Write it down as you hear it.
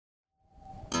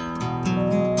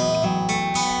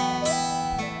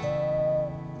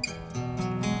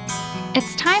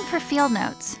It's time for Field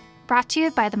Notes, brought to you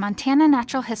by the Montana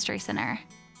Natural History Center.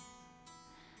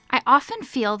 I often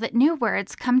feel that new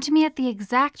words come to me at the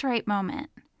exact right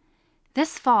moment.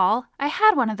 This fall, I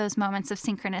had one of those moments of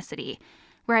synchronicity,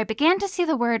 where I began to see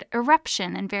the word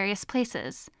eruption in various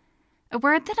places, a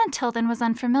word that until then was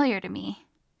unfamiliar to me.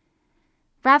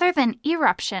 Rather than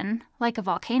eruption, like a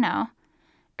volcano,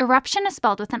 eruption is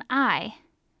spelled with an I.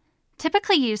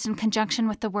 Typically used in conjunction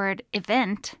with the word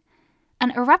event,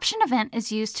 an eruption event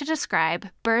is used to describe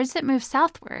birds that move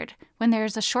southward when there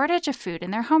is a shortage of food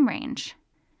in their home range.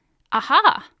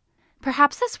 Aha!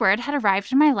 Perhaps this word had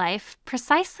arrived in my life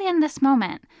precisely in this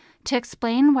moment to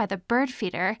explain why the bird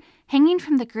feeder hanging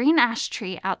from the green ash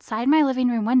tree outside my living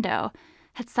room window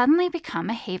had suddenly become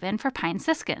a haven for pine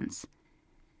siskins.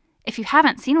 If you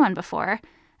haven't seen one before,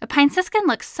 a pine siskin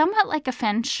looks somewhat like a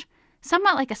finch,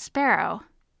 somewhat like a sparrow,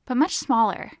 but much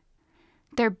smaller.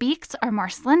 Their beaks are more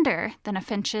slender than a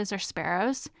finch's or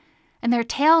sparrow's, and their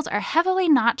tails are heavily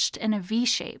notched in a V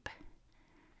shape.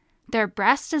 Their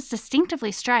breast is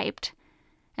distinctively striped,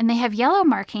 and they have yellow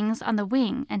markings on the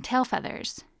wing and tail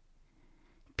feathers.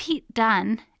 Pete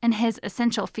Dunn, in his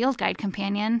Essential Field Guide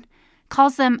Companion,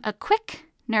 calls them a quick,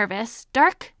 nervous,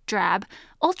 dark, drab,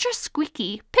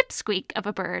 ultra-squeaky pipsqueak of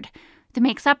a bird that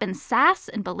makes up in sass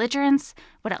and belligerence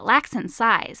what it lacks in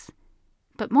size.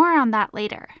 But more on that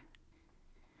later.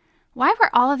 Why were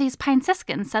all of these pine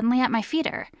siskins suddenly at my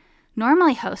feeder,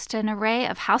 normally host to an array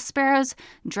of house sparrows,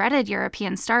 dreaded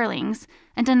European starlings,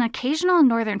 and an occasional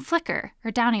northern flicker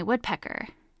or downy woodpecker?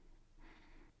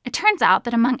 It turns out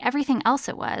that among everything else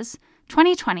it was,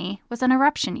 2020 was an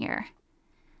eruption year.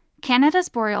 Canada's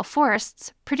boreal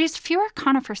forests produced fewer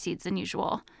conifer seeds than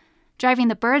usual, driving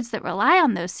the birds that rely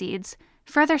on those seeds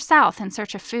further south in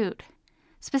search of food.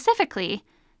 Specifically,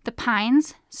 the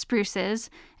pines, spruces,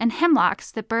 and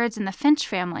hemlocks that birds in the finch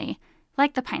family,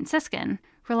 like the pine siskin,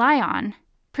 rely on,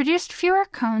 produced fewer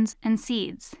cones and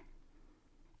seeds.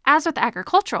 As with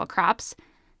agricultural crops,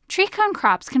 tree cone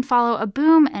crops can follow a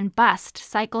boom and bust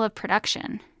cycle of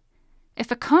production.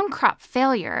 If a cone crop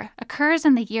failure occurs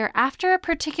in the year after a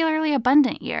particularly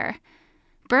abundant year,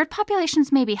 bird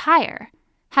populations may be higher,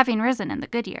 having risen in the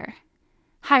good year.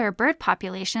 Higher bird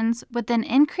populations would then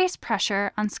increase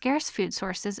pressure on scarce food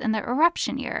sources in the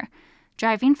eruption year,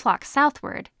 driving flocks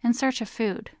southward in search of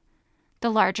food. The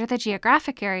larger the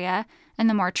geographic area and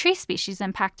the more tree species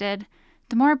impacted,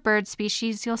 the more bird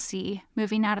species you'll see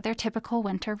moving out of their typical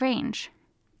winter range.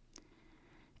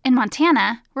 In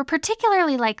Montana, we're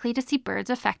particularly likely to see birds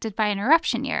affected by an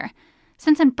eruption year,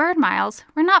 since in bird miles,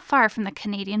 we're not far from the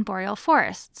Canadian boreal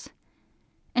forests.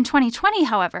 In 2020,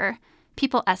 however,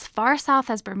 people as far south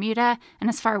as Bermuda and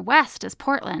as far west as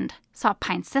Portland saw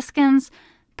pine siskins,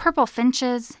 purple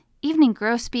finches, evening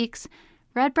grosbeaks,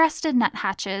 red-breasted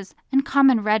nuthatches, and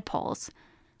common redpolls,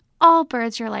 all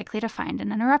birds you're likely to find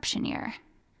in an eruption year.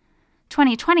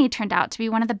 2020 turned out to be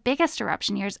one of the biggest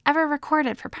eruption years ever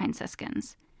recorded for pine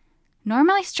siskins.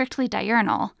 Normally strictly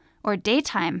diurnal, or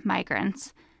daytime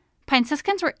migrants, pine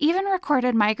siskins were even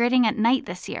recorded migrating at night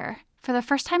this year, for the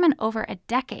first time in over a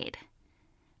decade.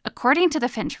 According to the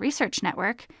Finch Research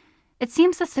Network, it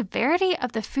seems the severity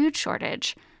of the food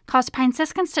shortage caused pine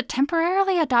siskins to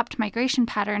temporarily adopt migration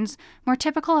patterns more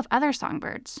typical of other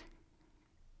songbirds.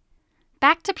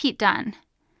 Back to Pete Dunn.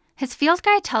 His field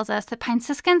guide tells us that pine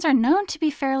siskins are known to be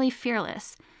fairly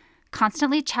fearless,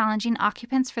 constantly challenging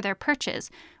occupants for their perches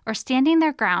or standing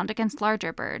their ground against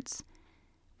larger birds.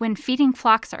 When feeding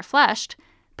flocks are flushed,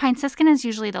 pine siskin is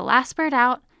usually the last bird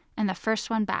out and the first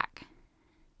one back.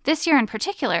 This year in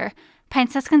particular, pine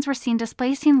siskins were seen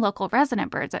displacing local resident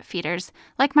birds at feeders,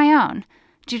 like my own,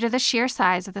 due to the sheer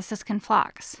size of the siskin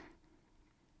flocks.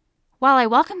 While I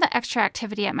welcome the extra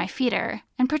activity at my feeder,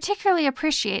 and particularly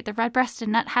appreciate the red-breasted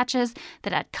nuthatches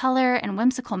that add color and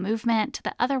whimsical movement to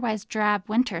the otherwise drab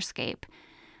winterscape,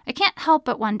 I can't help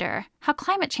but wonder how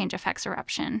climate change affects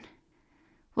eruption.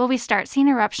 Will we start seeing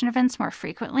eruption events more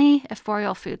frequently if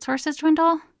boreal food sources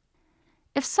dwindle?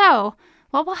 If so,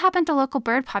 what will happen to local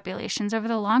bird populations over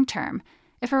the long term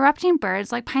if erupting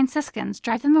birds like pine siskins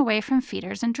drive them away from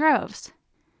feeders in droves?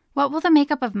 What will the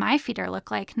makeup of my feeder look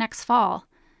like next fall,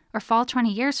 or fall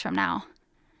 20 years from now?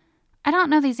 I don't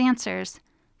know these answers,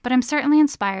 but I'm certainly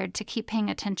inspired to keep paying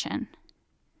attention.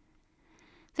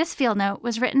 This field note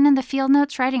was written in the Field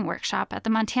Notes Writing Workshop at the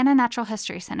Montana Natural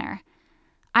History Center.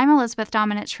 I'm Elizabeth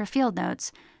Dominich for Field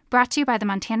Notes, brought to you by the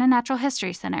Montana Natural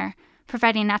History Center,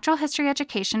 providing natural history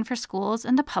education for schools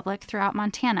and the public throughout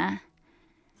Montana.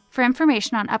 For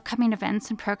information on upcoming events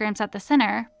and programs at the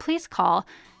center, please call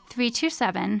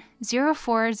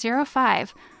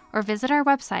 327-0405 or visit our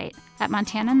website at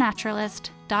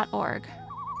montananaturalist.org.